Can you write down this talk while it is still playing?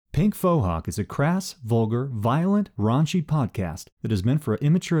Pink Faux Hawk is a crass, vulgar, violent, raunchy podcast that is meant for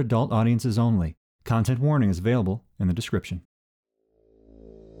immature adult audiences only. Content warning is available in the description.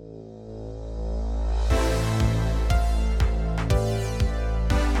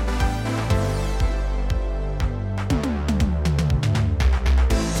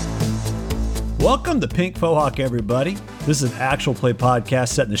 Welcome to Pink Faux Hawk, everybody. This is an actual play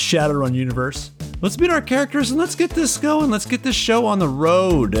podcast set in the Shadowrun universe. Let's meet our characters and let's get this going. Let's get this show on the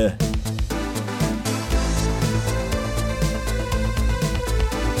road.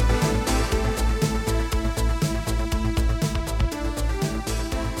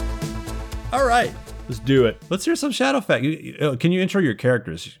 All right, Let's do it. let's hear some Shadowfact. Can you intro your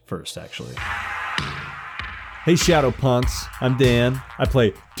characters first, actually? Hey Shadow Punks, I'm Dan. I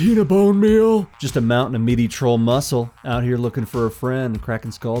play Tina Bone Meal. Just a mountain of meaty troll muscle out here looking for a friend,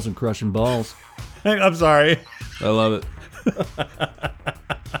 cracking skulls and crushing balls. I'm sorry. I love it.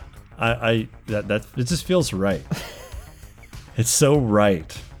 That it just feels right. It's so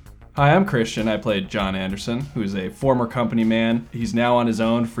right. Hi, I'm Christian. I played John Anderson, who's a former company man. He's now on his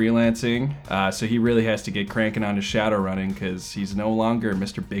own, freelancing, so he really has to get cranking on his shadow running because he's no longer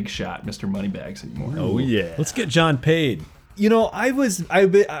Mr. Big Shot, Mr. Moneybags anymore. Oh yeah. Let's get John paid. You know, I was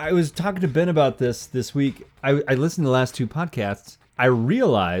talking to Ben about this week. I listened to the last two podcasts. I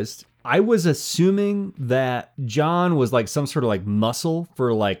realized I was assuming that John was like some sort of like muscle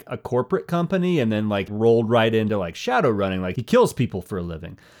for like a corporate company and then like rolled right into like shadow running, like he kills people for a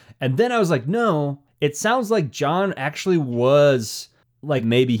living. And then I was like, no, it sounds like John actually was like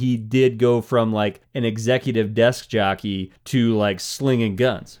maybe he did go from like an executive desk jockey to like slinging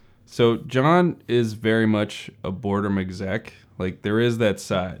guns. So John is very much a boredom exec. Like, there is that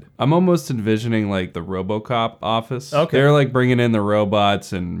side. I'm almost envisioning, like, the RoboCop office. Okay. They're, like, bringing in the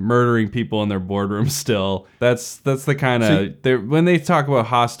robots and murdering people in their boardroom still. That's the kind of... when they talk about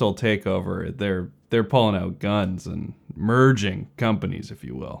hostile takeover, they're pulling out guns and merging companies, if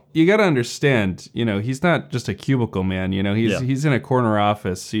you will. You got to understand, you know, he's not just a cubicle man. You know, he's in a corner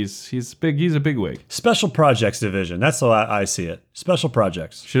office. He's big. He's a bigwig. Special projects division. That's how I see it. Special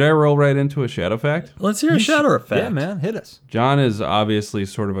projects. Should I roll right into a shadow fact? Let's hear a shadow effect. Yeah, man, hit us. John is obviously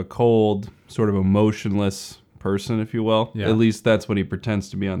sort of a cold, sort of emotionless person, if you will. Yeah. At least that's what he pretends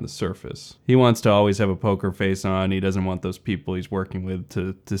to be on the surface. He wants to always have a poker face on. He doesn't want those people he's working with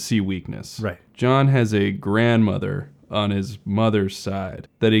to see weakness. Right. John has a grandmother on his mother's side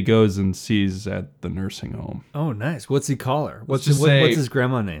that he goes and sees at the nursing home. Oh, nice. What's he call her? What's just say- what's his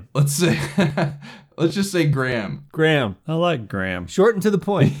grandma name? Let's just say Graham. Graham. I like Graham. Short and to the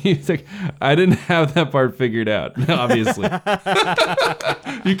point. He's like, I didn't have that part figured out, obviously.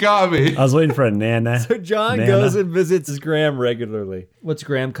 You caught me. I was waiting for a nana. So John Nana. goes and visits his Graham regularly. What's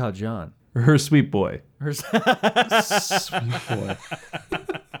Graham called John? Her sweet boy. Sweet boy.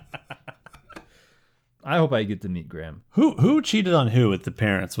 I hope I get to meet Graham. Who cheated on who with the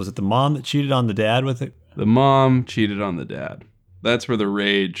parents? Was it the mom that cheated on the dad with it? The mom cheated on the dad. That's where the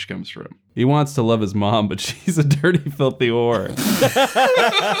rage comes from. He wants to love his mom, but she's a dirty, filthy whore.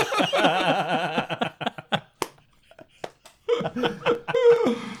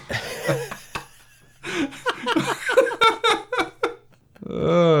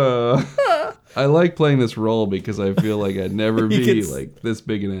 I like playing this role because I feel like I'd never be like this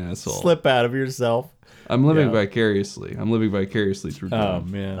big an asshole. Slip out of yourself. I'm living vicariously. I'm living vicariously through John.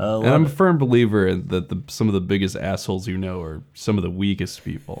 Oh, man. And I'm a firm believer in that some of the biggest assholes you know are some of the weakest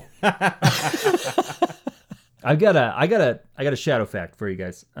people. I got a shadow fact for you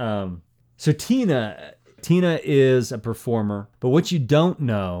guys. So Tina is a performer, but what you don't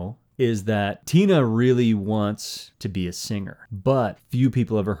know is that Tina really wants to be a singer, but few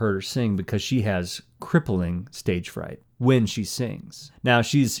people ever heard her sing because she has crippling stage fright when she sings. Now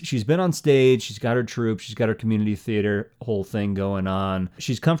she's been on stage, she's got her troupe, she's got her community theater whole thing going on.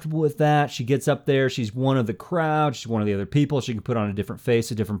 She's comfortable with that. She gets up there, she's one of the crowd, she's one of the other people. She can put on a different face,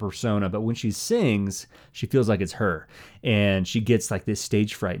 a different persona, but when she sings, she feels like it's her. And she gets like this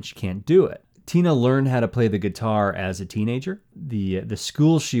stage fright and she can't do it. Tina learned how to play the guitar as a teenager. The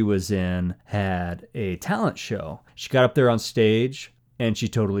school she was in had a talent show. She got up there on stage and she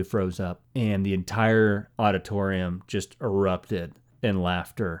totally froze up. And the entire auditorium just erupted in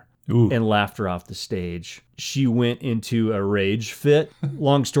laughter. And laughter off the stage. She went into a rage fit.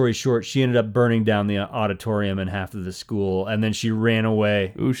 Long story short, she ended up burning down the auditorium and half of the school. And then she ran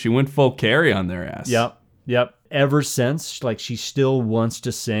away. Ooh, she went full carry on their ass. Yep. Ever since, like, she still wants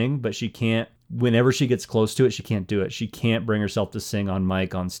to sing, but she can't. Whenever she gets close to it, she can't do it. She can't bring herself to sing on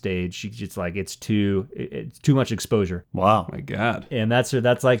mic, on stage. She's just like, it's too much exposure. Wow. My God. And that's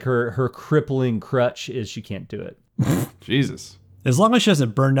like her crippling crutch is she can't do it. Jesus. As long as she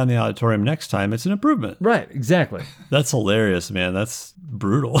doesn't burn down the auditorium next time, it's an improvement. Right, exactly. That's hilarious, man. That's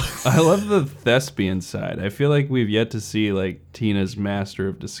brutal. I love the thespian side. I feel like we've yet to see like Tina's master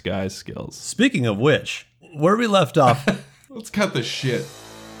of disguise skills. Speaking of which, where we left off, Let's cut the shit.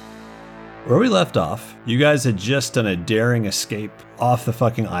 you guys had just done a daring escape off the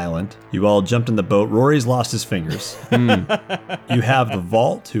fucking island. You all jumped in the boat. Rory's lost his fingers. You have the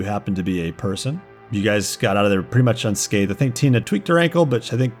vault, who happened to be a person. You guys got out of there pretty much unscathed. I think Tina tweaked her ankle,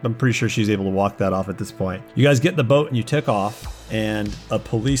 but I'm pretty sure she's able to walk that off at this point. You guys get in the boat and you took off, and a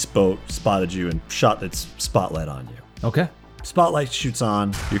police boat spotted you and shot its spotlight on you. Okay. Spotlight shoots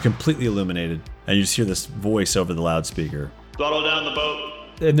on, you're completely illuminated, and you just hear this voice over the loudspeaker. Throttle down the boat.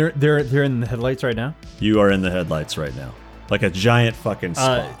 And they're in the headlights right now? You are in the headlights right now. Like a giant fucking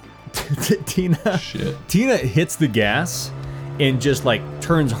spot. Tina hits the gas and just like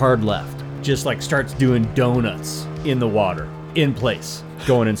turns hard left. Just like starts doing donuts in the water, in place,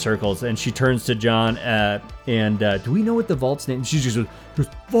 going in circles. And she turns to John and do we know what the vault's name? She just goes,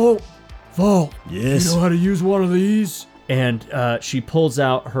 Vault. Yes. You know how to use one of these? And she pulls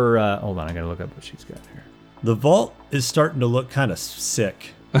out her, hold on, I gotta look up what she's got here. The vault is starting to look kind of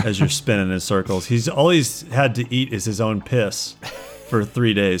sick as you're spinning in circles. All he's had to eat is his own piss for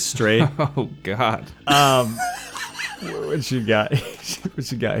 3 days straight. Oh God. What she got? What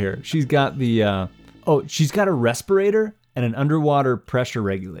she got here? She's got the she's got a respirator and an underwater pressure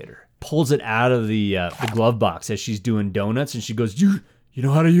regulator. Pulls it out of the glove box as she's doing donuts, and she goes, "You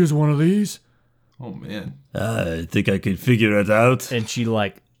know how to use one of these?" Oh man. I think I could figure it out. And she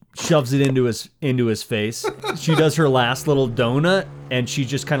like shoves it into his face. She does her last little donut, and she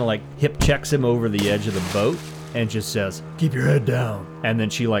just kind of like hip checks him over the edge of the boat, and just says, "Keep your head down." And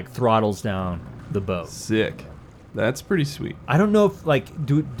then she like throttles down the boat. Sick. That's pretty sweet. I don't know if like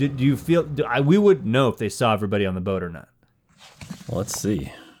do you feel we would know if they saw everybody on the boat or not. Well, let's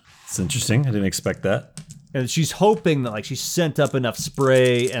see. It's interesting. I didn't expect that. And she's hoping that like she sent up enough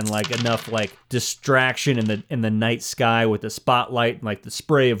spray and like enough like distraction in the night sky with the spotlight and like the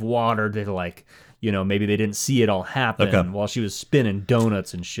spray of water to like, you know, maybe they didn't see it all happen while she was spinning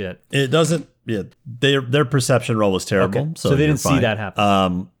donuts and shit. It doesn't. Yeah, their perception roll was terrible. Okay. So they didn't see that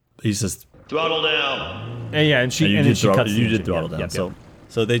happen. He says, Throttle down. And yeah, and then she cuts. You did throttle down.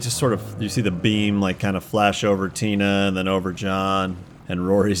 So they just sort of, you see the beam like kind of flash over Tina and then over John, and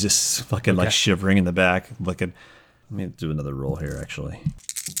Rory's just fucking like shivering in the back, looking. Let me do another roll here, actually.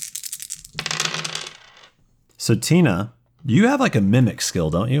 So Tina, you have like a mimic skill,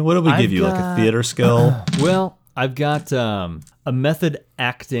 don't you? What did we give you? Like a theater skill? Well, I've got a method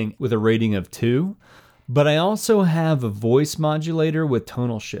acting with a rating of 2. But I also have a voice modulator with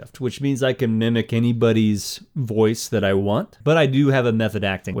tonal shift, which means I can mimic anybody's voice that I want. But I do have a method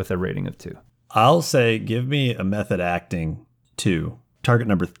acting with a rating of 2. I'll say give me a method acting 2, target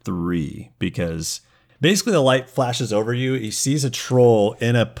number 3, because basically the light flashes over you. He sees a troll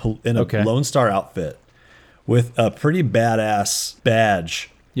in a Lone Star outfit with a pretty badass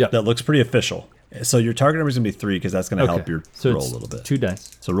badge that looks pretty official. So your target number is going to be 3 because that's going to help your roll a little bit. 2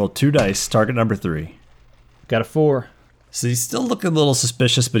 dice. So roll 2 dice, target number 3. Got a 4. So he's still looking a little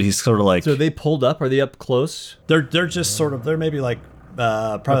suspicious, but he's sort of like... So they pulled up? Are they up close? They're just sort of... They're maybe like...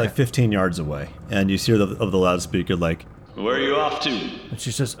 probably like 15 yards away. And you hear the loudspeaker like... Where are you off to? And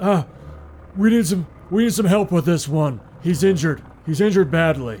she says, we need some help with this one. He's injured. He's injured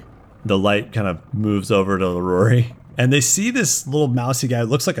badly. The light kind of moves over to Rory. And they see this little mousy guy.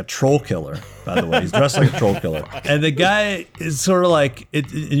 Looks like a troll killer, by the way. He's dressed like a troll killer. And the guy is sort of like,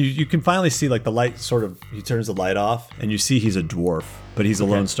 you can finally see like the light sort of, he turns the light off and you see he's a dwarf, but he's a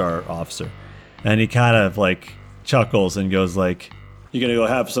Lone Star officer. And he kind of like chuckles and goes like, "You gonna go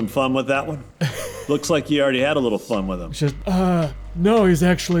have some fun with that one? Looks like you already had a little fun with him." She says, no,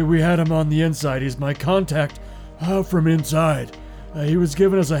 we had him on the inside. He's my contact from inside. He was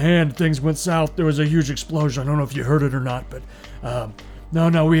giving us a hand. Things went south. There was a huge explosion. I don't know if you heard it or not, but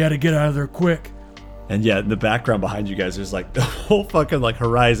no, we had to get out of there quick. And yeah, in the background behind you guys, there's like the whole fucking like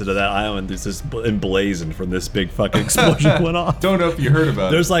horizon of that island is just emblazoned from this big fucking explosion went off. Don't know if you heard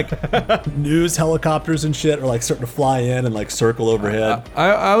about There's like news helicopters and shit are like starting to fly in and like circle overhead.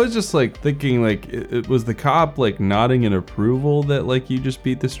 I was just like thinking like it was the cop like nodding in approval that like you just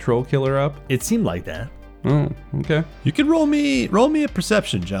beat this troll killer up. It seemed like that. Oh, okay. You can roll me a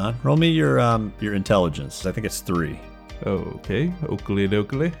perception, John. Roll me your intelligence. I think it's 3. Okay. Oakley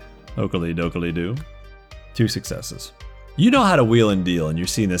dokley. Oakley dokley do. 2 successes. You know how to wheel and deal, and you're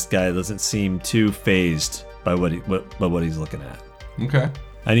seeing this guy doesn't seem too phased by what he's looking at. Okay.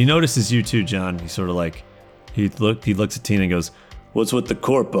 And he notices you too, John. He's sort of like he looks at Tina and goes, "What's with the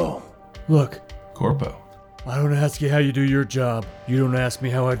corpo?" Look, Corpo. I don't ask you how you do your job. You don't ask me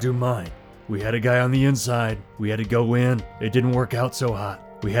how I do mine. We had a guy on the inside. We had to go in. It didn't work out so hot.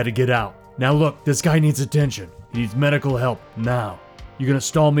 We had to get out. Now look, this guy needs attention. He needs medical help now. You gonna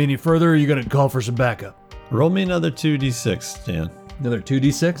stall me any further, or you gonna call for some backup? Roll me another 2d6, Dan. Another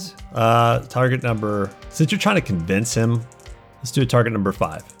 2d6? Target number. Since you're trying to convince him, let's do a target number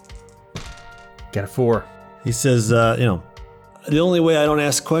 5. Got a 4. He says, the only way I don't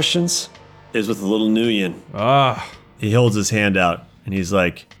ask questions is with a little Nuyen. Ah, He holds his hand out and he's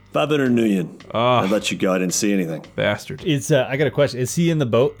like, 500 Nuyen. I let you go. I didn't see anything. bastard. It's I got a question. Is he in the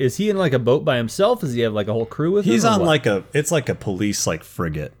boat? Is he in like a boat by himself? Does he have like a whole crew with him? He's or on what? it's like a police like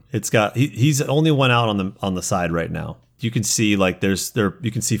frigate. It's got he's the only one out on the side right now. You can see like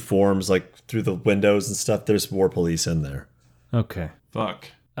you can see forms like through the windows and stuff. There's more police in there. Okay. Fuck.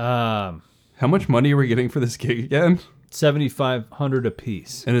 Um, How much money are we getting for this gig again? 7,500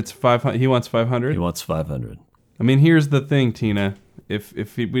 apiece. And it's 500. He wants 500. He wants 500. I mean, here's the thing, Tina. If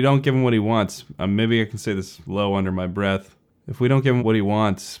we don't give him what he wants, maybe I can say this low under my breath. If we don't give him what he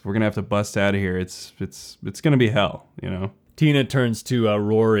wants, we're gonna have to bust out of here. It's gonna be hell, you know. Tina turns to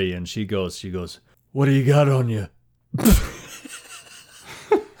Rory and she goes, What do you got on you?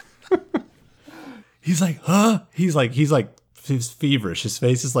 He's like, huh? He's feverish. His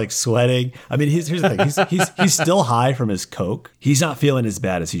face is like sweating. I mean, here's the thing. He's still high from his coke. He's not feeling as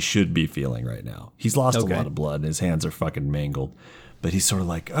bad as he should be feeling right now. He's lost a lot of blood and his hands are fucking mangled. But he's sort of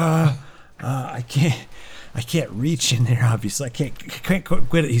like, I can't reach in there. Obviously, I can't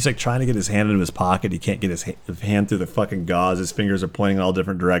quit it. He's like trying to get his hand into his pocket. He can't get his hand through the fucking gauze. His fingers are pointing in all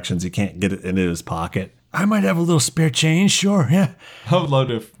different directions. He can't get it into his pocket. I might have a little spare change, sure, yeah. I would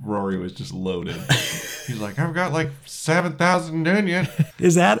love if Rory was just loaded. He's like, I've got like 7,000 Nuyen.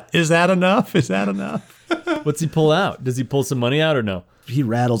 Is that enough? Is that enough? what's he pull out? Does he pull some money out or no? He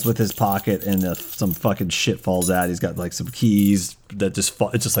rattles with his pocket and some fucking shit falls out. He's got like some keys that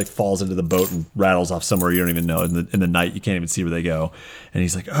it just like falls into the boat and rattles off somewhere you don't even know. In the night, you can't even see where they go. And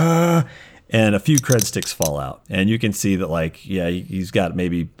he's like, and a few cred sticks fall out. And you can see that like, he's got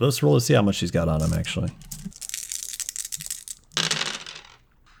maybe, let's roll to see how much he's got on him actually.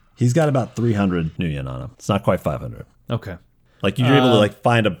 He's got about 300 Nuyen on him. It's not quite 500. Okay. Like you're able to like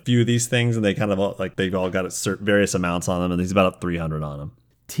find a few of these things, and they kind of all, like they've all got various amounts on them, and he's about 300 on him.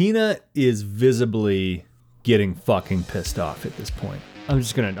 Tina is visibly getting fucking pissed off at this point. I'm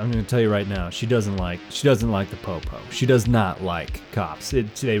gonna tell you right now, she doesn't like the popo. She does not like cops.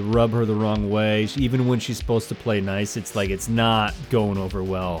 They rub her the wrong way. Even when she's supposed to play nice, it's like it's not going over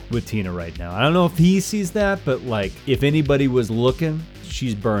well with Tina right now. I don't know if he sees that, but like if anybody was looking,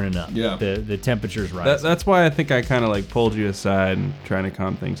 she's burning up. Yeah. The temperature's rising. That's why I think I kind of like pulled you aside and trying to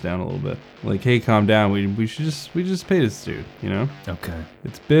calm things down a little bit. Like, hey, calm down. We just pay this dude, you know? Okay.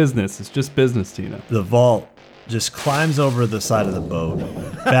 It's business. It's just business, Tina. The vault just climbs over the side of the boat,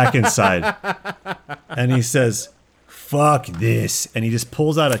 back inside, and he says, fuck this. And he just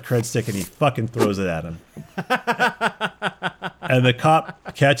pulls out a cred stick and he fucking throws it at him. And the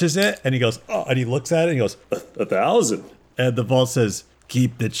cop catches it and he goes, oh, and he looks at it and he goes, 1,000. And the vault says,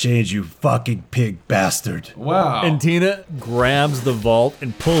 keep the change, you fucking pig bastard. Wow. And Tina grabs the vault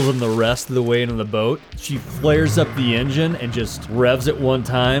and pulls him the rest of the way into the boat. She flares up the engine and just revs it one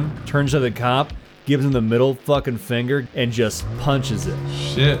time, turns to the cop, gives him the middle fucking finger, and just punches it.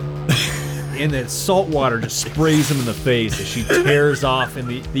 Shit. And the salt water just sprays him in the face as she tears off in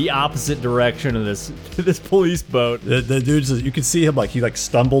the opposite direction of this police boat. The dude, you can see him like he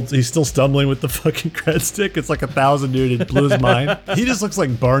stumbled. He's still stumbling with the fucking cred stick. It's like 1,000, dude. It blew his mind. He just looks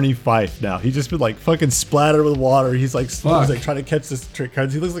like Barney Fife now. He's just been like fucking splattered with water. He's like trying to catch this trick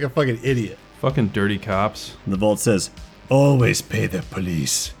cards. He looks like a fucking idiot. Fucking dirty cops. And the vault says, always pay the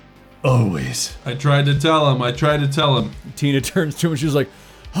police. Always. I tried to tell him. Tina turns to him and she's like,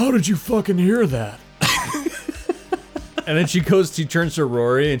 How did you fucking hear that? and then she turns to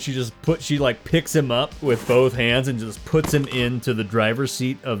Rory and she picks him up with both hands and just puts him into the driver's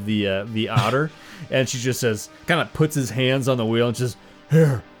seat of the otter. And she just says, kind of puts his hands on the wheel and says,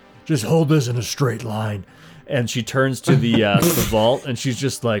 Here, just hold this in a straight line. and she turns to the vault and she's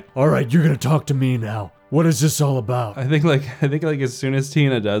just like, All right, you're gonna talk to me now. What is this all about? I think as soon as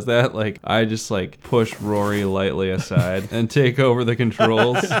Tina does that, like I just like push Rory lightly aside and take over the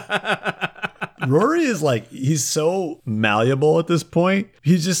controls. Rory is like, he's so malleable at this point.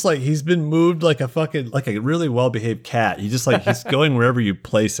 He's just like, he's been moved like a really well-behaved cat. He's going wherever you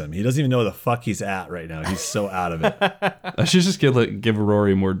place him. He doesn't even know where the fuck he's at right now. He's so out of it. I should just give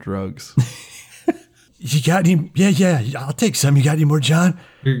Rory more drugs. You got any? Yeah, I'll take some. You got any more, John?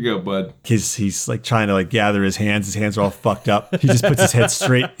 Here you go, bud. He's like trying to like gather his hands. His hands are all fucked up. He just puts his head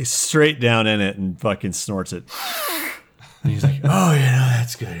straight down in it and fucking snorts it. And he's like, oh,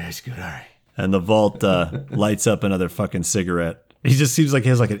 that's good. All right. And the vault lights up another fucking cigarette. He just seems like he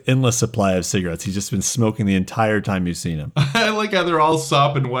has like an endless supply of cigarettes. He's just been smoking the entire time you've seen him. I like how they're all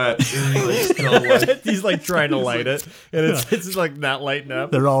sopping wet. He's like trying to light it, and it's like not lighting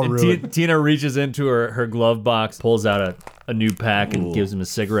up. They're all and ruined. Tina reaches into her glove box, pulls out a new pack, and gives him a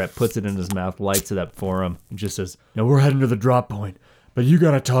cigarette, puts it in his mouth, lights it up for him, and just says, Now we're heading to the drop point, but you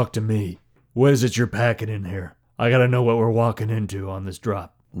gotta talk to me. What is it you're packing in here? I gotta know what we're walking into on this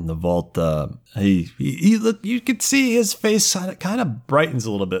drop. In the vault, he look. You could see his face kind of brightens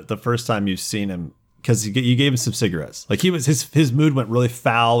a little bit the first time you've seen him because you gave him some cigarettes. Like his mood went really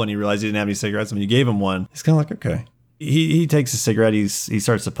foul when he realized he didn't have any cigarettes. When you gave him one, he's kind of like, okay. He takes a cigarette. He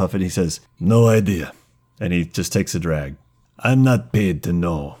starts to puff it. He says, "No idea," and he just takes a drag. I'm not paid to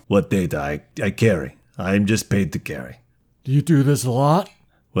know what data I carry. I'm just paid to carry. Do you do this a lot?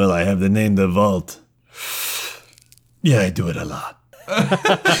 Well, I have the name the vault. Yeah, I do it a lot.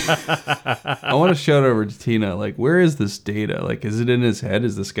 I want to shout over to Tina. Like, where is this data? Like, is it in his head?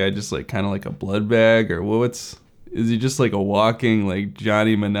 Is this guy just like kind of like a blood bag, or is he just like a walking like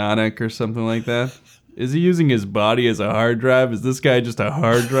Johnny Mnemonic or something like that? Is he using his body as a hard drive? Is this guy just a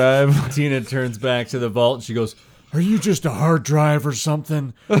hard drive? Tina turns back to the vault, and she goes, Are you just a hard drive or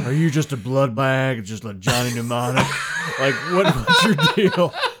something? Are you just a blood bag, just like Johnny Mnemonic? Like, what's your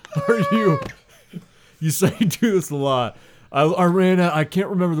deal? Are you? You say you do this a lot. I ran out. I can't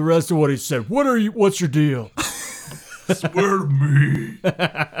remember the rest of what he said. What's your deal? Swear to me.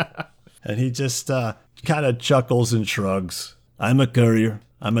 And he just kind of chuckles and shrugs. I'm a courier.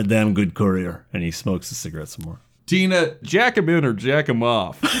 I'm a damn good courier. And he smokes a cigarette some more. Tina, jack him in or jack him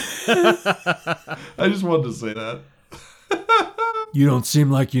off. I just wanted to say that. You don't seem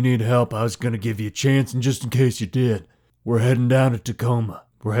like you need help. I was going to give you a chance, and just in case you did, we're heading down to Tacoma.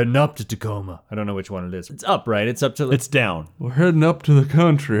 We're heading up to Tacoma. I don't know which one it is. It's up, right? It's up to the, It's down. We're heading up to the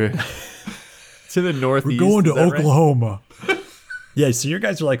country. to the northeast. We're going to is that right? Oklahoma. Yeah, so your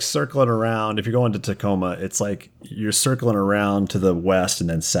guys are like circling around. If you're going to Tacoma, it's like you're circling around to the west and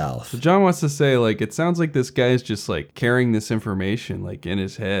then south. John wants to say, like, it sounds like this guy's just like carrying this information like in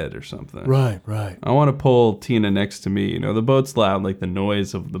his head or something. Right. I want to pull Tina next to me. You know, the boat's loud, like the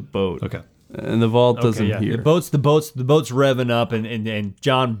noise of the boat. Okay. And the vault doesn't yeah. hear. The boat's revving up, and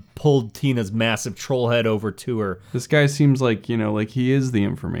John pulled Tina's massive troll head over to her. This guy seems like, you know, like he is the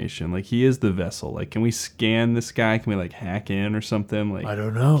information. Like he is the vessel. Like, can we scan this guy? Can we like hack in or something? Like, I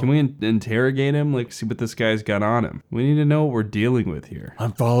don't know. Can we interrogate him? Like, see what this guy's got on him. We need to know what we're dealing with here.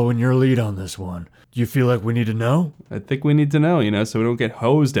 I'm following your lead on this one. Do you feel like we need to know? I think we need to know, you know, so we don't get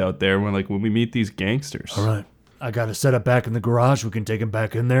hosed out there when we meet these gangsters. All right. I got a setup back in the garage. We can take him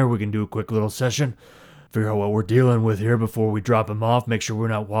back in there. We can do a quick little session. Figure out what we're dealing with here before we drop him off. Make sure we're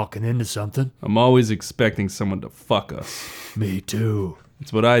not walking into something. I'm always expecting someone to fuck us. Me too.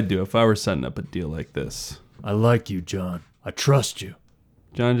 It's what I'd do if I were setting up a deal like this. I like you, John. I trust you.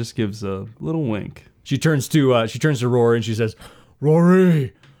 John just gives a little wink. She turns to Rory and she says,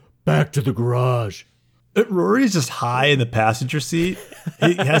 Rory, back to the garage. Rory's just high in the passenger seat.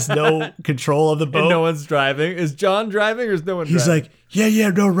 He has no control of the boat. and no one's driving. Is John driving or is no one He's driving? like, yeah,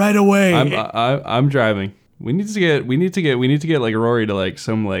 no, right away. I'm driving. We need to get like Rory to like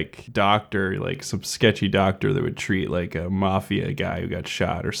some like doctor, like some sketchy doctor that would treat like a mafia guy who got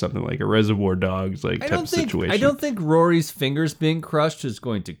shot or something, like a Reservoir Dogs like type of situation. I don't think Rory's fingers being crushed is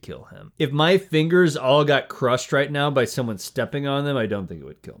going to kill him. If my fingers all got crushed right now by someone stepping on them, I don't think it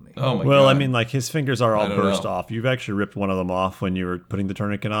would kill me. Oh my well, god. I mean, like his fingers are all don't burst know. off. You've actually ripped one of them off when you were putting the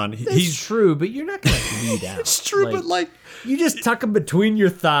tourniquet on. That's true, but you're not going to bleed out. It's true, but like you just tuck them between your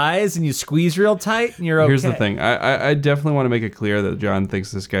thighs and you squeeze real tight and you're okay. Here's the thing. I definitely want to make it clear that John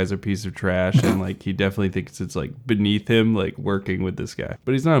thinks this guy's a piece of trash and like he definitely thinks it's like beneath him like working with this guy.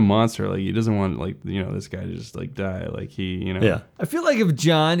 But he's not a monster. Like he doesn't want like, you know, this guy to just like die. Like he, you know. yeah. I feel like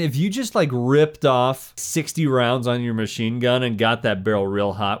if you just like ripped off 60 rounds on your machine gun and got that barrel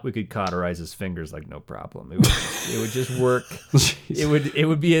real hot, we could cauterize his fingers like no problem. It would just work. It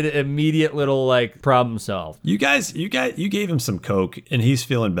would be an immediate little like problem solved. You gave him some coke and he's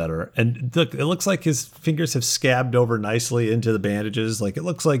feeling better. And look, it looks like his fingers have scabbed over nicely into the bandages. Like it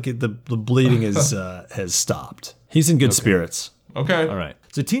looks like the bleeding has stopped. He's in good spirits. Okay. All right.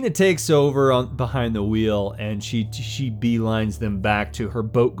 So Tina takes over behind the wheel and she beelines them back to her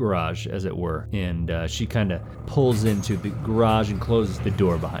boat garage, as it were. And she kind of pulls into the garage and closes the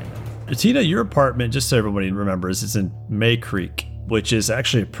door behind them. Tina, your apartment, just so everybody remembers, is in May Creek. which is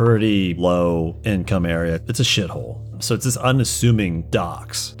actually a pretty low income area. It's a shithole. So it's this unassuming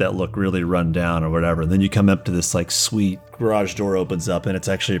docks that look really run down or whatever. And then you come up to this like sweet garage door opens up, and it's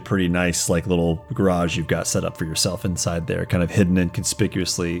actually a pretty nice like little garage you've got set up for yourself inside there, kind of hidden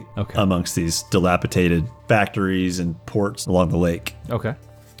inconspicuously amongst these dilapidated factories and ports along the lake. Okay.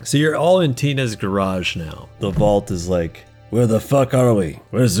 So you're all in Tina's garage now. The vault is like, where the fuck are we?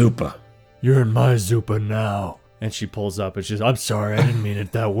 Where's Zupa? You're in my Zupa now. And she pulls up and she's, I'm sorry, I didn't mean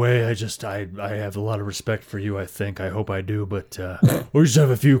it that way. I have a lot of respect for you, I think. I hope I do, but we just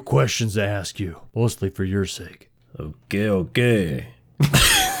have a few questions to ask you, mostly for your sake. Okay.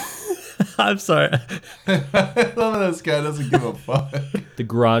 I'm sorry. I love this guy doesn't give a fuck. The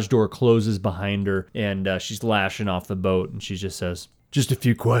garage door closes behind her, and she's lashing off the boat, and she just says, just a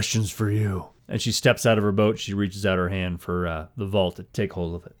few questions for you. And she steps out of her boat. She reaches out her hand for the vault to take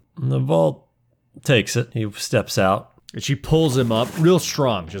hold of it. The vault takes it. He steps out. And she pulls him up real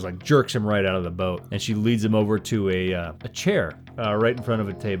strong. Just like jerks him right out of the boat. And she leads him over to a chair right in front of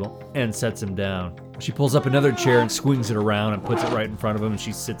a table and sets him down. She pulls up another chair and swings it around and puts it right in front of him. And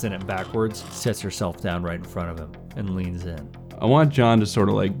she sits in it backwards, sets herself down right in front of him and leans in. I want John to sort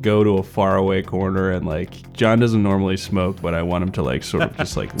of like go to a faraway corner and like John doesn't normally smoke, but I want him to like sort of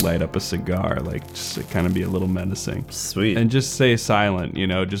just like light up a cigar, like just to kind of be a little menacing. Sweet. And just stay silent, you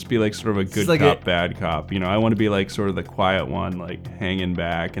know, just be like sort of a good like cop, bad cop. You know, I want to be like sort of the quiet one, like hanging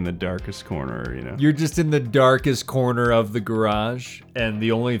back in the darkest corner, you know. You're just in the darkest corner of the garage, and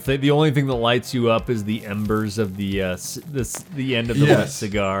the only thing that lights you up is the embers of the end of the lit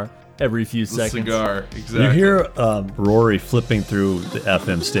cigar. Every few seconds. Cigar, exactly. You hear Rory flipping through the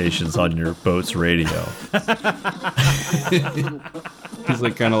FM stations on your boat's radio. He's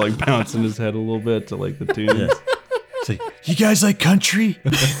like kind of like bouncing his head a little bit to like the tunes. Yeah. It's like, you guys like country?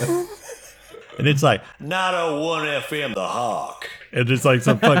 And it's like, 901 FM The Hawk. and it's like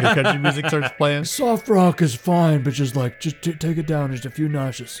some fucking country music starts playing. Soft rock is fine, but just take it down just a few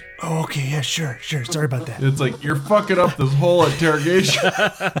notches. Oh, okay, yeah, sure. Sorry about that. It's like, you're fucking up this whole interrogation.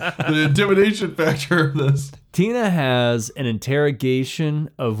 The intimidation factor of this. Tina has an interrogation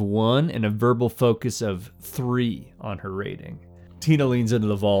of 1 and a verbal focus of 3 on her rating. Tina leans into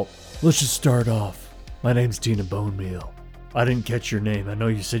the vault. Let's just start off. My name's Tina Bonemeal. I didn't catch your name. I know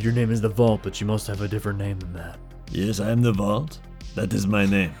you said your name is the Vault, but you must have a different name than that. Yes, I am the Vault. That is my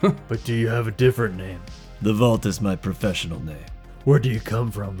name. But do you have a different name? The Vault is my professional name. Where do you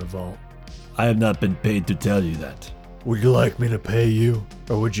come from, the Vault? I have not been paid to tell you that. Would you like me to pay you,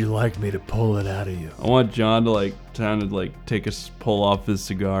 or would you like me to pull it out of you? I want John to take a pull off his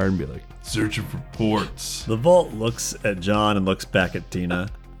cigar and be like, searching for ports. The Vault looks at John and looks back at Tina.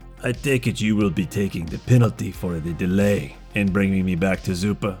 I take it you will be taking the penalty for the delay in bringing me back to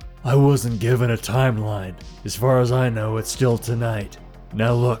Zupa. I wasn't given a timeline. As far as I know, it's still tonight.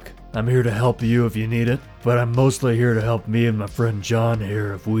 Now look, I'm here to help you if you need it, but I'm mostly here to help me and my friend John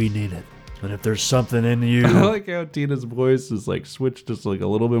here if we need it. And if there's something in you... I like how Tina's voice is like switched to like a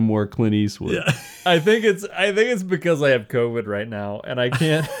little bit more Clint Eastwood. Yeah. I think it's because I have COVID right now and I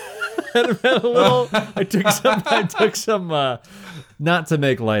can't. I took some. Not to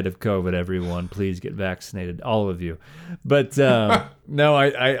make light of COVID, everyone. Please get vaccinated, all of you. But no,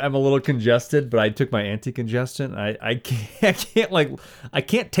 I'm a little congested. But I took my anti-congestant. I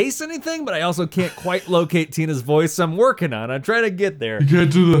can't taste anything, but I also can't quite locate Tina's voice. So I'm working on it. I'm trying to get there. You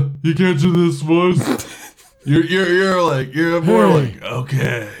can't do this voice. You're more like,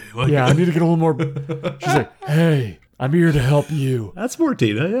 okay. Yeah, I need to get a little more... She's like, hey, I'm here to help you. That's more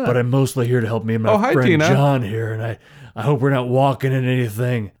Tina, yeah. But I'm mostly here to help me and my friend Tina. John here, and I hope we're not walking into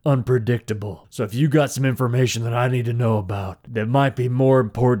anything unpredictable. So if you got some information that I need to know about that might be more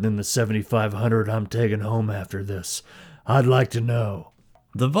important than the 7,500 I'm taking home after this, I'd like to know.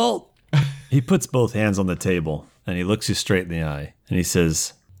 The Vault, he puts both hands on the table and he looks you straight in the eye and he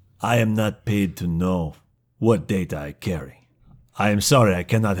says, I am not paid to know what data I carry. I am sorry, I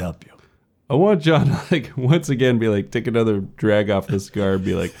cannot help you. I want John to like once again be like, take another drag off the cigar and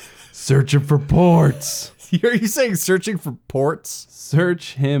be like, searching for ports. Are you saying searching for ports?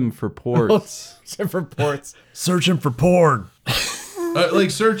 Search him for ports. Searching for ports. Searching for porn.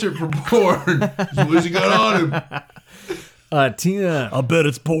 Like searching for porn. What's he got on him? Tina. I'll bet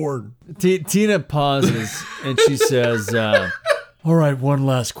it's porn. Tina pauses and she says, all right, one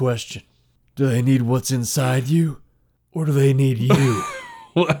last question. Do they need what's inside you, or do they need you?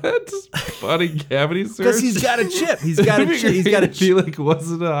 What? Body cavity search? because he's got a chip. He's got a chip. He's got a He chip. like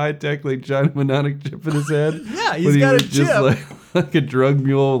wasn't a high tech like giant mnemonic chip in his head. Yeah, But he's he got a was just chip. like a drug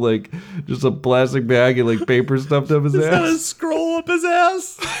mule, like just a plastic bag and like paper stuffed up his Got a ass. scroll up his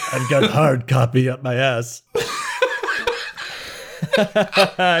ass. I've got hard copy up my ass.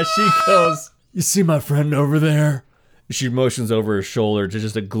 She goes, You see my friend over there? she motions over her shoulder to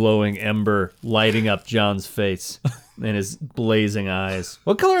just a glowing ember lighting up John's face and his blazing eyes.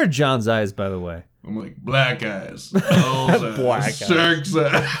 What color are John's eyes, by the way? I'm like, black eyes, black eyes, shark's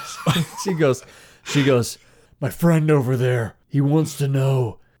eyes. She goes, My friend over there, he wants to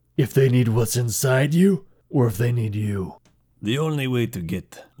know if they need what's inside you or if they need you. The only way to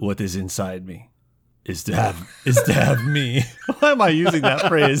get what is inside me is to have me. Why am I using that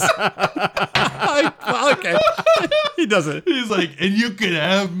phrase? Okay. He doesn't. He's like, and you can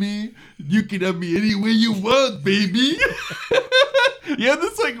have me. You can have me any way you want, baby. Yeah,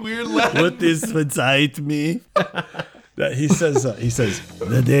 this like weird laugh. What is inside me? He says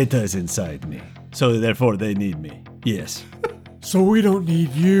the data is inside me, so therefore they need me. Yes. So we don't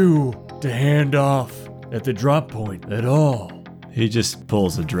need you to hand off at the drop point at all. He just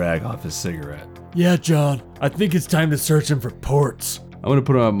pulls a drag off his cigarette. Yeah, John, I think it's time to search him for ports. I'm gonna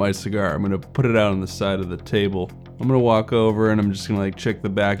put out my cigar. I'm gonna put it out on the side of the table. I'm gonna walk over and I'm just gonna like check the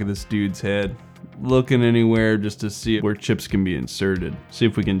back of this dude's head, looking anywhere just to see where chips can be inserted. See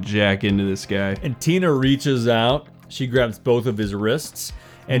if we can jack into this guy. and Tina reaches out. She grabs both of his wrists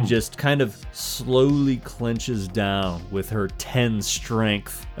and just kind of slowly clenches down with her 10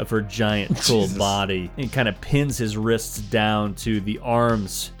 strength of her giant troll body and kind of pins his wrists down to the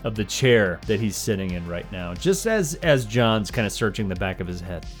arms of the chair that he's sitting in right now, just as John's kind of searching the back of his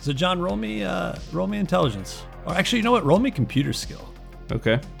head. So John, roll me intelligence. Or actually, you know what? Roll me computer skill.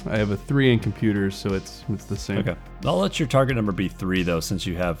 Okay, I have a 3 in computers, so it's the same. Okay. I'll let your target number be 3 though, since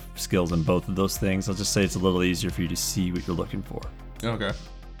you have skills in both of those things. I'll just say it's a little easier for you to see what you're looking for. Okay.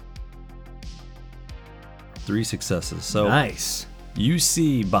 3 successes. So Nice. you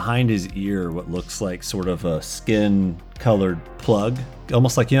see behind his ear what looks like sort of a skin-colored plug,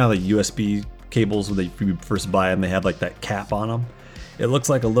 almost like, you know, the USB cables when you first buy them, they have like that cap on them. It looks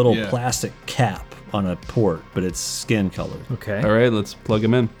like a little plastic cap on a port, but it's skin-colored. Okay. All right, let's plug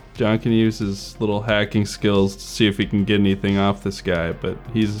him in. John can use his little hacking skills to see if he can get anything off this guy, but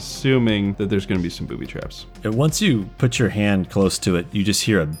he's assuming that there's going to be some booby traps. And once you put your hand close to it, you just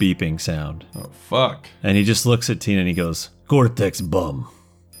hear a beeping sound. Oh, fuck. And he just looks at Tina and he goes, Cortex bomb.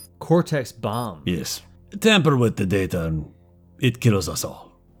 Cortex bomb. Yes. Tamper with the data and it kills us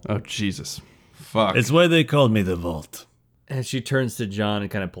all. Oh, Jesus. Fuck. It's why they called me the Vault. And she turns to John and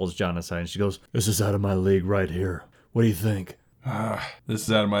kind of pulls John aside and she goes, This is out of my league right here. What do you think? This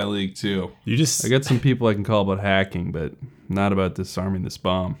is out of my league, too. You just... I got some people I can call about hacking, but not about disarming this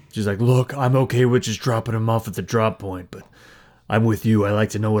bomb. She's like, Look, I'm okay with just dropping him off at the drop point, but I'm with you. I like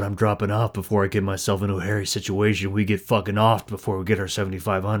to know what I'm dropping off before I get myself into a hairy situation. We get fucking offed before we get our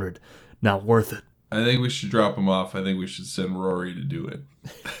 7,500. Not worth it. I think we should drop him off. I think we should send Rory to do it.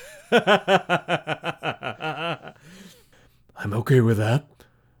 I'm okay with that.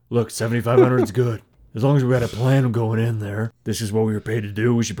 Look, 7,500 is good. As long as we had a plan going in there, this is what we were paid to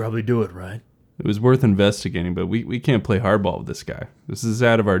do, we should probably do it, right? It was worth investigating, but we can't play hardball with this guy. This is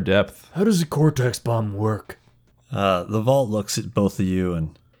out of our depth. How does the Cortex bomb work? the Vault looks at both of you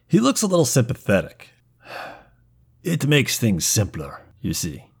and he looks a little sympathetic. It makes things simpler, you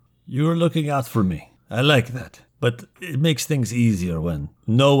see. You're looking out for me. I like that. But it makes things easier when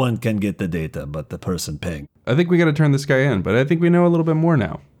no one can get the data but the person paying. I think we got to turn this guy in, but I think we know a little bit more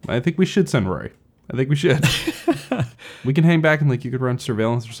now. I think we should send Rory. I think we should. We can hang back and you could run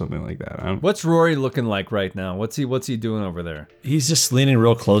surveillance or something like that. What's Rory looking like right now? What's he doing over there? He's just leaning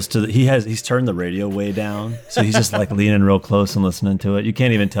real close to he's turned the radio way down. So he's just leaning real close and listening to it. You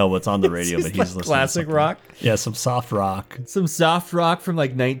can't even tell what's on the radio, but he's listening classic to rock. Yeah, some soft rock. Some soft rock from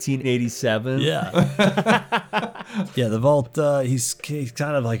 1987. Yeah. Yeah, the Vault, he's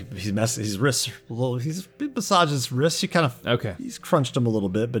kind of he's messing his wrists a little. He's massaged his wrists. He's crunched him a little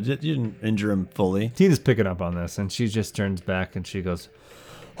bit, but you didn't injure him fully. Tina's picking up on this, and she just turns back and she goes,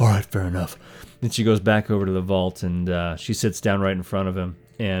 "All right, fair enough." Then she goes back over to the Vault and she sits down right in front of him,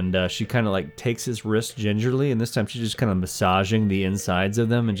 and she kind of takes his wrist gingerly, and this time she's just kind of massaging the insides of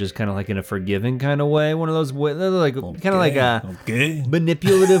them, and just kind of in a forgiving kind of way, one of those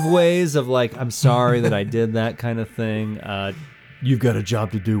manipulative ways of I'm sorry that I did that kind of thing. You've got a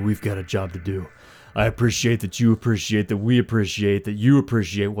job to do. We've got a job to do. I appreciate that you appreciate that we appreciate that you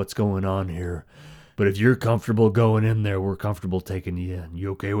appreciate what's going on here. But if you're comfortable going in there, we're comfortable taking you in.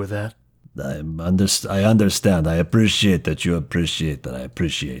 You okay with that? I understand. I appreciate that you appreciate that. I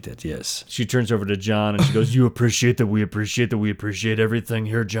appreciate it, yes. She turns over to John and she goes, You appreciate that we appreciate everything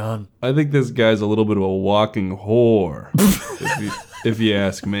here, John? I think this guy's a little bit of a walking whore, if you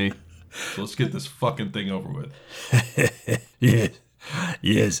ask me. So let's get this fucking thing over with.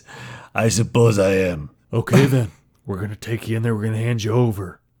 Yes, I suppose I am. Okay then. We're going to take you in there. We're going to hand you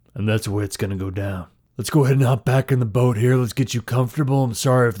over. And that's the way it's going to go down. Let's go ahead and hop back in the boat here. Let's get you comfortable. I'm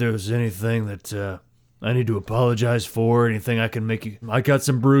sorry if there was anything that I need to apologize for. Anything I can make you... I got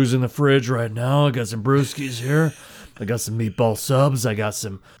some brews in the fridge right now. I got some brewskis here. I got some meatball subs. I got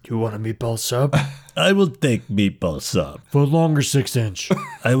some... Do you want a meatball sub? I will take meatball sub. Foot long or 6-inch?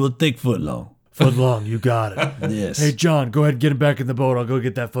 I will take foot long. Foot long, you got it. Yes. Hey, John, go ahead and get him back in the boat. I'll go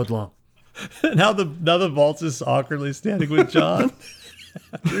get that foot long. Now the vault is awkwardly standing with John.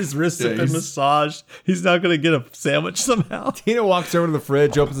 His wrists have been massaged. He's not going to get a sandwich somehow. Tina walks over to the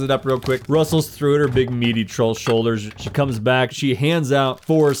fridge, opens it up real quick, rustles through it, her big meaty troll shoulders. She comes back. She hands out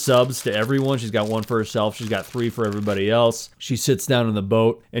 4 subs to everyone. She's got 1 for herself. She's got 3 for everybody else. She sits down in the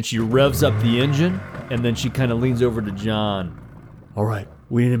boat and she revs up the engine, and then she kind of leans over to John. All right,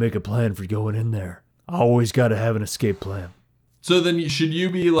 we need to make a plan for going in there. I always got to have an escape plan. So then should you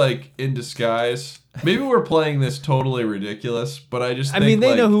be like in disguise? Maybe we're playing this totally ridiculous, but I just think, I mean, they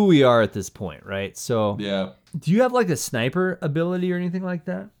like, know who we are at this point, right? So Yeah. do you have like a sniper ability or anything like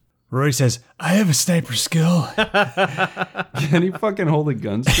that? Rory says, I have a sniper skill. Can he fucking hold a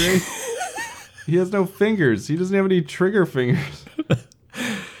gun straight? He has no fingers. He doesn't have any trigger fingers.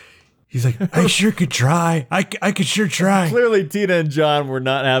 He's like, I sure could try. I could sure try. Clearly, Tina and John were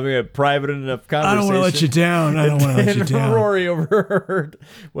not having a private enough conversation. I don't want to let you down. I don't want to let you And down. Rory overheard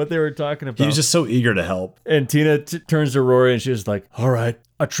what they were talking about. He was just so eager to help. And Tina turns to Rory and she's like, all right,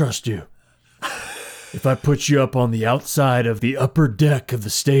 I trust you. If I put you up on the outside of the upper deck of the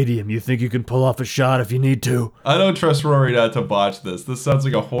stadium, you think you can pull off a shot if you need to? I don't trust Rory not to botch this. This sounds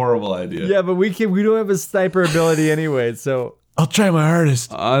like a horrible idea. Yeah, but we don't have a sniper ability anyway, so... I'll try my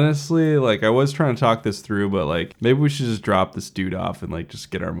hardest. Honestly, like, I was trying to talk this through, but like, maybe we should just drop this dude off and like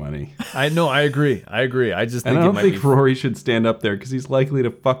just get our money. I know, I agree. I just think And I it don't might think be... Rory should stand up there because he's likely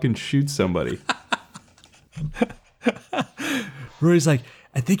to fucking shoot somebody. Rory's like,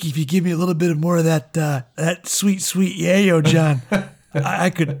 I think if you give me a little bit more of that sweet yayo, John, I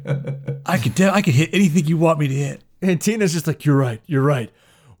could hit anything you want me to hit. And Tina's just like, you're right.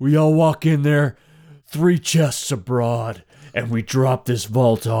 We all walk in there, 3 chests abroad, and we drop this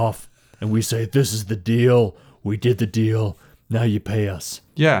vault off, and we say, this is the deal. We did the deal. Now you pay us.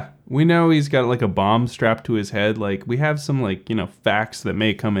 Yeah, we know he's got like a bomb strapped to his head. Like, we have some like, facts that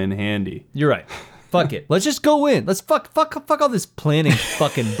may come in handy. You're right. Fuck it. Let's just go in. Let's fuck all this planning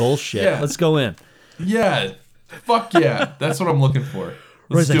fucking bullshit. Yeah. Let's go in. Yeah, fuck yeah. That's what I'm looking for.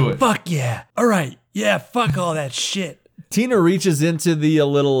 Let's Rory's do like, it. fuck yeah. All right. Yeah, fuck all that shit. Tina reaches into the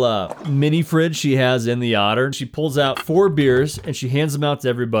little mini fridge she has in the Otter. She pulls out 4 beers and she hands them out to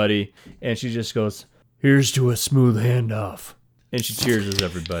everybody. And she just goes, here's to a smooth handoff. And she cheers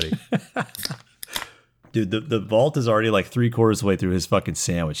everybody. Dude, the vault is already like 3/4 of the way through his fucking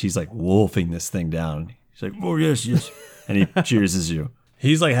sandwich. He's like wolfing this thing down. He's like, oh, yes. And he cheerses you.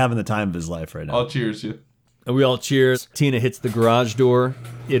 He's like having the time of his life right now. I'll cheers you. And we all cheers. Tina hits the garage door.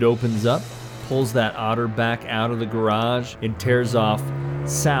 It opens up, pulls that Otter back out of the garage, and tears off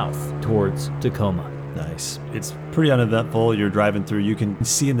south towards Tacoma. Nice. It's pretty uneventful. You're driving through. You can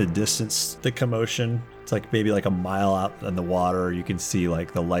see in the distance the commotion. It's like maybe like a mile out in the water. You can see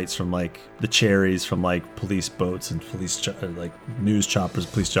like the lights from like the cherries from like police boats and like news choppers,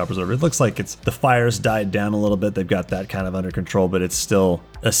 police choppers over. It looks like it's the fire's died down a little bit. They've got that kind of under control, but it's still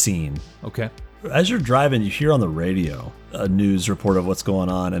a scene. Okay. As you're driving, you hear on the radio a news report of what's going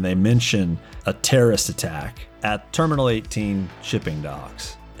on, and they mention a terrorist attack at Terminal 18 shipping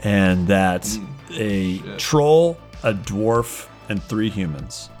docks. And that a troll, a dwarf, and 3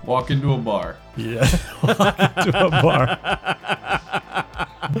 humans. Walk into a bar. Yeah, walk into a bar.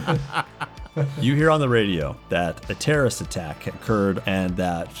 You hear on the radio that a terrorist attack occurred, and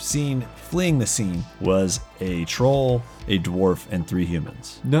that fleeing the scene was a troll, a dwarf, and 3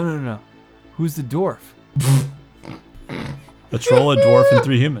 humans. No. Who's the dwarf? A troll, a dwarf, and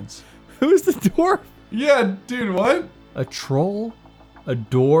 3 humans. Who's the dwarf? Yeah, dude, what? A troll? A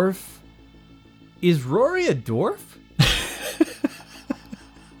dwarf? Is Rory a dwarf?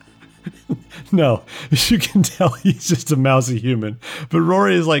 No, as you can tell, he's just a mousy human. But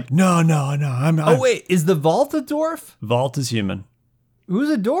Rory is like, no, I'm Wait, is the vault a dwarf? Vault is human. Who's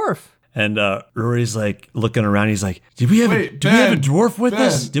a dwarf? And Rory's like looking around. He's like, did we have a Ben, dwarf with Ben.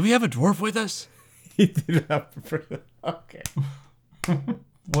 us? Did we have a dwarf with us? He did not. Okay.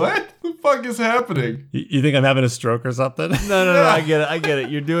 What the fuck is happening? You think I'm having a stroke or something? No, I get it.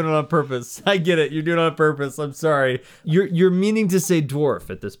 You're doing it on purpose. I get it. You're doing it on purpose. I'm sorry. You're meaning to say dwarf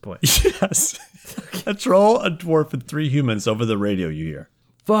at this point. Yes. A troll, a dwarf, and 3 humans over the radio you hear.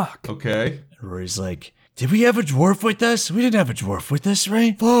 Fuck. Okay. And Rory's like, did we have a dwarf with us? We didn't have a dwarf with us,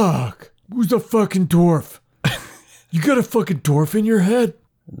 right? Fuck. Who's the fucking dwarf? You got a fucking dwarf in your head?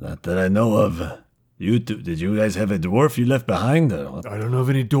 Not that I know of. Did you guys have a dwarf you left behind? I don't know of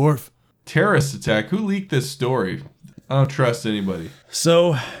any dwarf. Terrorist attack. Who leaked this story? I don't trust anybody.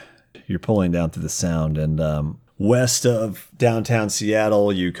 So you're pulling down through the Sound, and west of downtown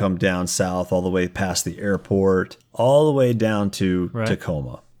Seattle, you come down south all the way past the airport, all the way down to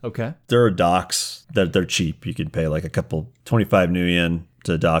Tacoma. Okay. There are docks that they're cheap. You could pay like a couple 25 new yen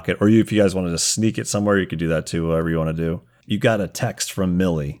to dock it, or if you guys wanted to sneak it somewhere, you could do that too. Whatever you want to do. You got a text from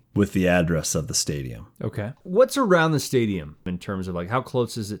Millie with the address of the stadium. Okay. What's around the stadium in terms of like how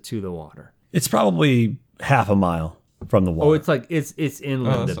close is it to the water? It's probably half a mile from the water. Oh, it's like it's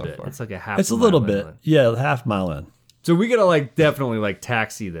inland that's a not bit. far. It's like a half. It's a mile little bit. inland. Yeah, half mile in. So we gotta like definitely like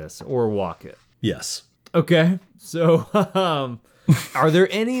taxi this or walk it. Yes. Okay. So are there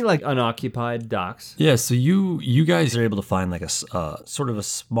any like unoccupied docks? Yeah, so you guys are able to find like a sort of a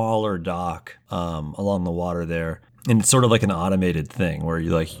smaller dock along the water there. And it's sort of like an automated thing where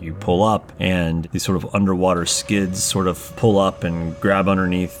you pull up and these sort of underwater skids sort of pull up and grab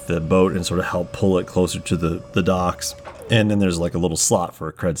underneath the boat and sort of help pull it closer to the docks. And then there's like a little slot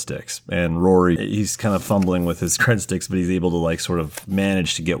for cred sticks. And Rory, he's kind of fumbling with his cred sticks, but he's able to like sort of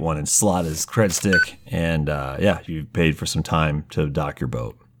manage to get one and slot his cred stick. And yeah, you paid for some time to dock your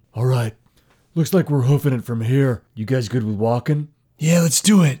boat. All right. Looks like we're hoofing it from here. You guys good with walking? Yeah, let's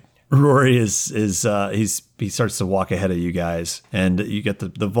do it. Rory he starts to walk ahead of you guys, and you get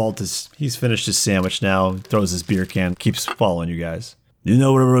the vault he's finished his sandwich now, throws his beer can, keeps following you guys. You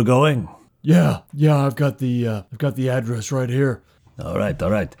know where we're going? Yeah. I've got the address right here. All right.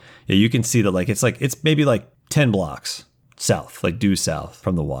 Yeah, you can see that it's maybe like 10 blocks south, like due south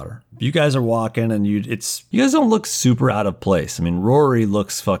from the water. You guys are walking, and you guys don't look super out of place. I mean, Rory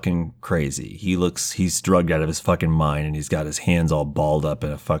looks fucking crazy. He's drugged out of his fucking mind, and he's got his hands all balled up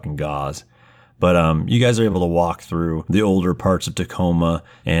in a fucking gauze. But you guys are able to walk through the older parts of Tacoma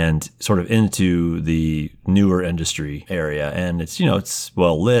and sort of into the newer industry area, and it's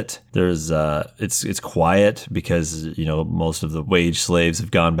well lit. There's it's quiet because most of the wage slaves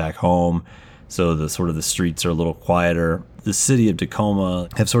have gone back home. So the streets are a little quieter. The city of Tacoma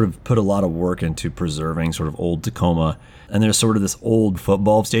have sort of put a lot of work into preserving sort of old Tacoma. And there's sort of this old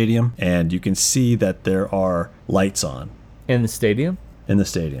football stadium, and you can see that there are lights on In the stadium? in the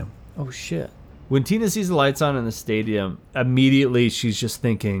stadium. Oh shit. When Tina sees the lights on in the stadium, immediately she's just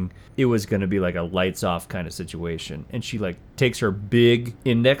thinking it was going to be like a lights off kind of situation. And she like takes her big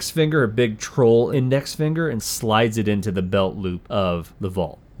index finger, a big troll index finger, and slides it into the belt loop of the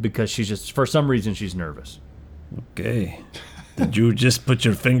vault. Because she's just, for some reason, she's nervous. Okay. Did you just put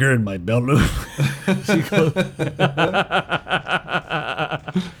your finger in my belt loop?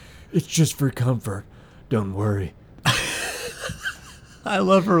 It's just for comfort. Don't worry. I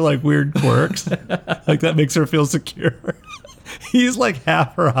love her like weird quirks. Like that makes her feel secure. He's like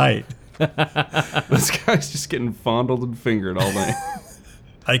half her height. This guy's just getting fondled and fingered all night.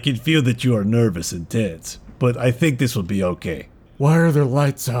 I can feel that you are nervous and tense, but I think this will be okay. Why are there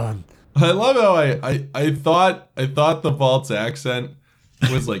lights on? I love how I thought the vault's accent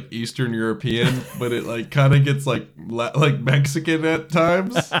was like Eastern European, but it like kind of gets like Mexican at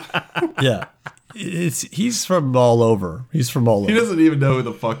times. Yeah. He's from all over. He's from all over. He doesn't even know who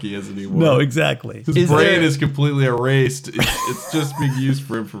the fuck he is anymore. No, exactly. His brain is completely erased. It's just being used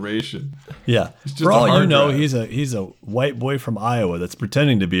for information. Yeah. just For a all you hard know, drive. he's a white boy from Iowa that's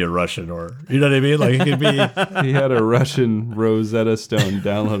pretending to be a Russian, or you know what I mean? Like it could be. He had a Russian Rosetta Stone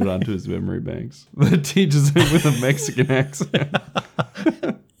downloaded onto his memory banks that teaches him with a Mexican accent.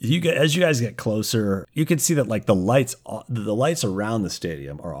 As you guys get closer, you can see that like the lights around the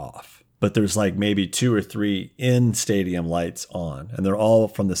stadium are off. But there's like maybe 2 or 3 in stadium lights on, and they're all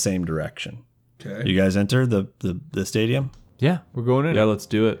from the same direction. Okay. You guys enter the stadium? Yeah, we're going in. Yeah, let's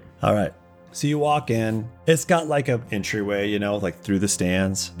do it. All right. So you walk in. It's got like an entryway, like through the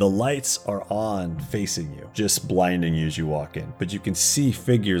stands. The lights are on facing you, just blinding you as you walk in. But you can see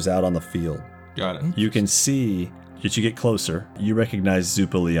figures out on the field. Got it. You can see, as you get closer, you recognize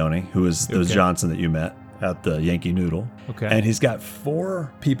Zupa Leone, who is the Johnson that you met at the Yankee Noodle. Okay. And he's got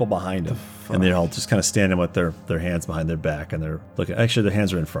 4 people behind him. And they're all just kind of standing with their hands behind their back, and they're looking. Actually, their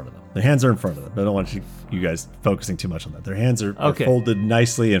hands are in front of them. Their hands are in front of them. I don't want you guys focusing too much on that. Their hands are folded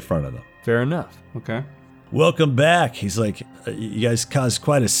nicely in front of them. Fair enough. Okay. Welcome back. He's like, you guys caused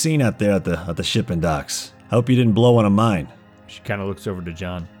quite a scene out there at the shipping docks. I hope you didn't blow one of mine. She kind of looks over to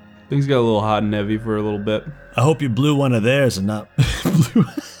John. Things got a little hot and heavy for a little bit. I hope you blew one of theirs and not blew.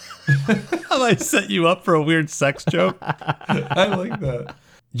 Have I set you up for a weird sex joke? I like that.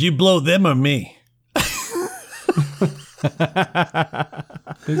 Did you blow them or me?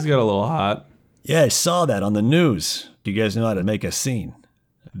 Things got a little hot. Yeah, I saw that on the news. You guys know how to make a scene.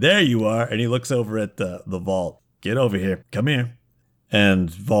 There you are. And he looks over at the vault. Get over here. Come here. And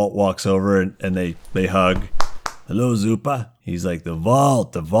Vault walks over and they hug. Hello, Zupa. He's like, the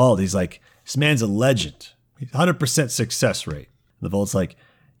Vault. He's like, this man's a legend. 100% success rate. The Vault's like,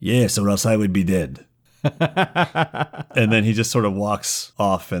 yes, or else I would be dead. And then he just sort of walks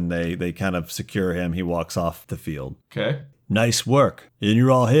off and they kind of secure him. He walks off the field. Okay. Nice work. And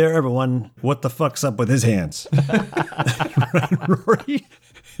you're all here, everyone. What the fuck's up with his hands? Rory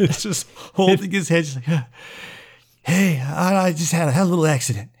is just holding his head. Just like, hey, I just had a little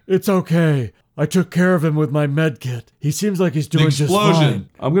accident. It's okay. I took care of him with my med kit. He seems like he's doing just fine.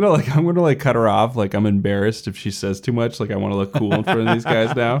 I'm gonna cut her off. Like, I'm embarrassed if she says too much. Like, I want to look cool in front of these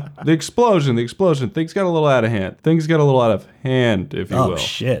guys now. The explosion. Things got a little out of hand. If you will. Oh,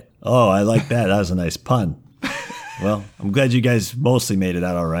 shit. Oh, I like that. That was a nice pun. Well, I'm glad you guys mostly made it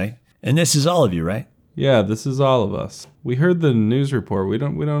out all right. And this is all of you, right? Yeah, this is all of us. We heard the news report. We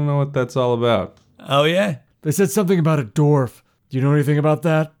don't know what that's all about. Oh, yeah? They said something about a dwarf. Do you know anything about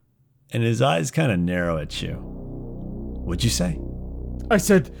that? And his eyes kind of narrow at you. What'd you say?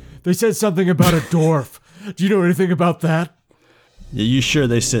 They said something about a dwarf. Do you know anything about that? Are you sure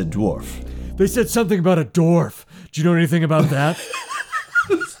they said dwarf? They said something about a dwarf. Do you know anything about that?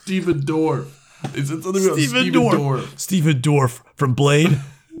 Stephen Dorff. Is it something about Stephen Dorff? Stephen Dorff from Blade?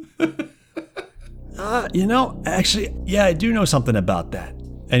 Actually, yeah, I do know something about that.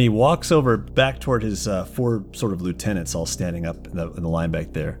 And he walks over back toward his 4 sort of lieutenants all standing up in the line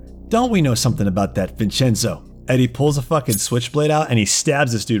back there. Don't we know something about that, Vincenzo? And he pulls a fucking switchblade out and he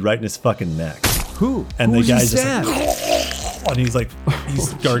stabs this dude right in his fucking neck. Who? And Who's the guy's he just like, and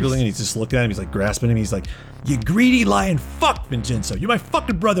he's gargling and he's just looking at him. He's like grasping him. He's like, you greedy lying fuck, Vincenzo. You're my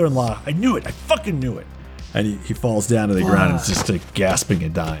fucking brother-in-law. I knew it. I fucking knew it. And he falls down to the ground and is just like gasping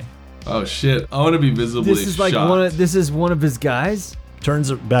and dying. Oh shit! I want to be visibly This is like shocked. this is one of his guys.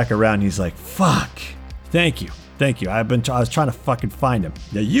 Turns back around and he's like, fuck. Thank you. I was trying to fucking find him.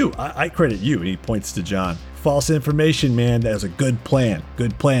 Now I credit you. And he points to John. False information, man. That was a good plan.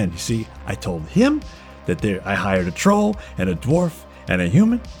 Good plan. You see, I told him that I hired a troll and a dwarf and a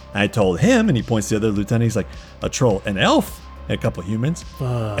human. I told him, and he points to the other lieutenant. He's like, a troll, an elf, and a couple humans.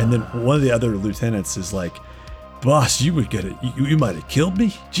 And then one of the other lieutenants is like, boss, you might have killed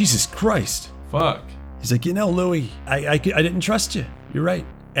me. Jesus Christ. Fuck. He's like, Louis, I didn't trust you. You're right.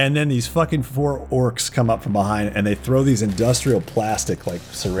 And then these fucking 4 orcs come up from behind and they throw these industrial plastic like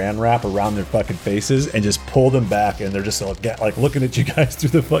saran wrap around their fucking faces and just pull them back, and they're just like looking at you guys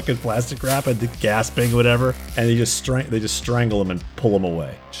through the fucking plastic wrap and gasping, whatever. And they just strangle them and pull them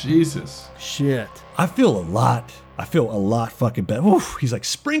away. Jesus. Shit. I feel a lot fucking bad. Oof, he's like,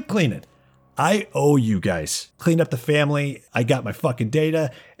 spring clean it. I owe you guys. Cleaned up the family. I got my fucking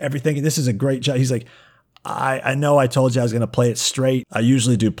data, everything. This is a great job. He's like, I know I told you I was going to play it straight. I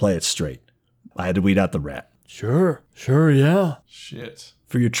usually do play it straight. I had to weed out the rat. Sure, yeah. Shit.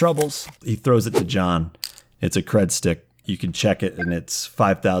 For your troubles, he throws it to John. It's a cred stick. You can check it, and it's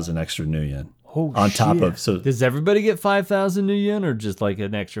 5,000 extra new yen. Oh, on top shit. of, so does everybody get 5,000 new yen or just like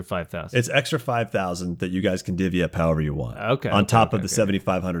an extra 5,000? it's extra 5,000 that you guys can divvy up however you want. Okay, On okay, top okay, of the okay.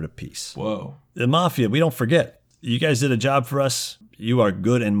 7,500 apiece. Whoa. The Mafia, we don't forget. You guys did a job for us. You are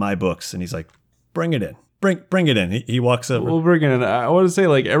good in my books. And he's like, bring it in. Bring it in. He walks over. We'll bring it in. I want to say,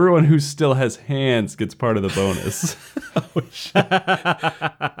 like, everyone who still has hands gets part of the bonus.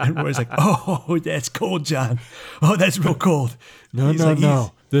 And Roy's like, oh, that's cold, John. Oh, that's real cold.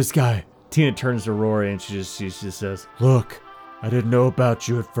 No. This guy. Tina turns to Rory and she just says, Look, I didn't know about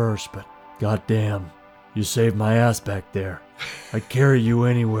you at first, but goddamn, you saved my ass back there. I'd carry you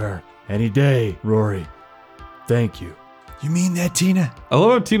anywhere, any day, Rory. Thank you. You mean that, Tina? I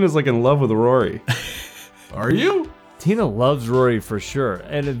love how Tina's, like, in love with Rory. Are you? Tina loves Rory for sure,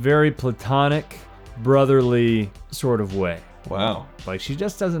 in a very platonic, brotherly sort of way. Wow. Like, she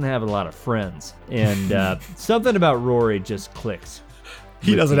just doesn't have a lot of friends. And something about Rory just clicks.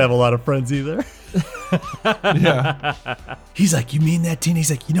 He doesn't have a lot of friends either. Yeah. He's like, you mean that, Tina?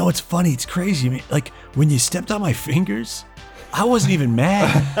 He's like, it's funny. It's crazy. I mean, like, when you stepped on my fingers, I wasn't even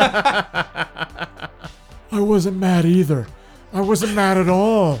mad. I wasn't mad either. I wasn't mad at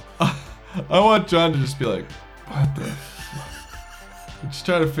all. I want John to just be like, what the fuck? Just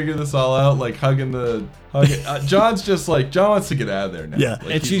trying to figure this all out, like hugging. John's just like, John wants to get out of there now. Yeah.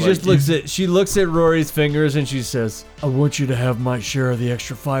 Like, And he's she looks at Rory's fingers and she says, I want you to have my share of the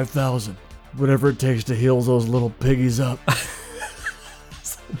extra 5,000. Whatever it takes to heal those little piggies up.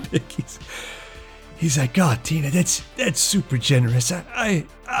 He's like, God, Tina, that's super generous.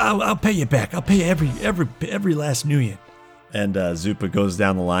 I'll pay you back. I'll pay you every last new yen. And Zupa goes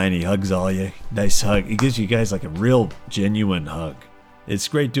down the line. He hugs all you. Nice hug. He gives you guys like a real genuine hug. It's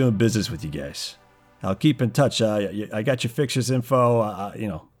great doing business with you guys. I'll keep in touch. I got your fixtures info.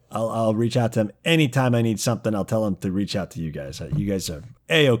 I'll reach out to them anytime I need something. I'll tell them to reach out to you guys. You guys are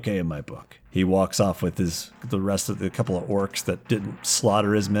A-okay in my book. He walks off with the rest of the couple of orcs that didn't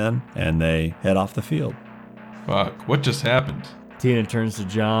slaughter his men, and they head off the field. Fuck, what just happened? Tina turns to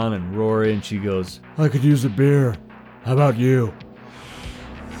John and Rory and she goes, I could use a beer. How about you?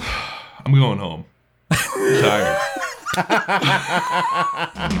 I'm going home. I'm tired.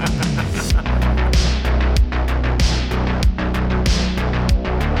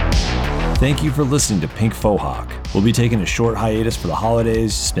 Thank you for listening to Pink Fohawk. We'll be taking a short hiatus for the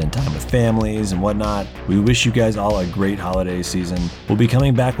holidays, spend time with families and whatnot. We wish you guys all a great holiday season. We'll be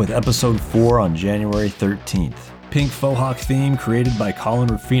coming back with episode 4 on January 13th. Pink Fohawk theme created by Colin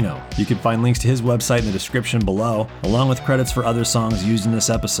Rufino. You can find links to his website in the description below, along with credits for other songs used in this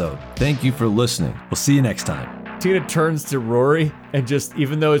episode. Thank you for listening. We'll see you next time. Tina turns to Rory and just,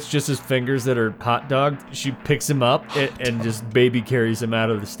 even though it's just his fingers that are hot dogged, she picks him up and just baby carries him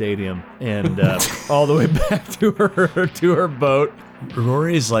out of the stadium and all the way back to her boat.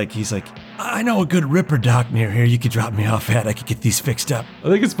 Rory's like, I know a good Ripper dock near here you could drop me off at. I could get these fixed up. I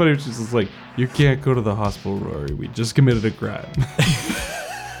think it's funny when she's just like, you can't go to the hospital, Rory. We just committed a crime.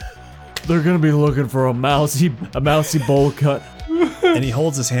 They're gonna be looking for a mousy bowl cut. And he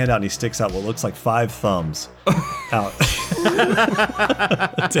holds his hand out and he sticks out what looks like 5 thumbs out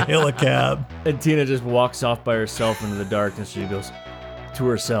to hail a cab. And Tina just walks off by herself into the darkness. She goes to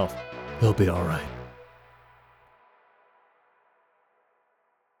herself, he'll be all right.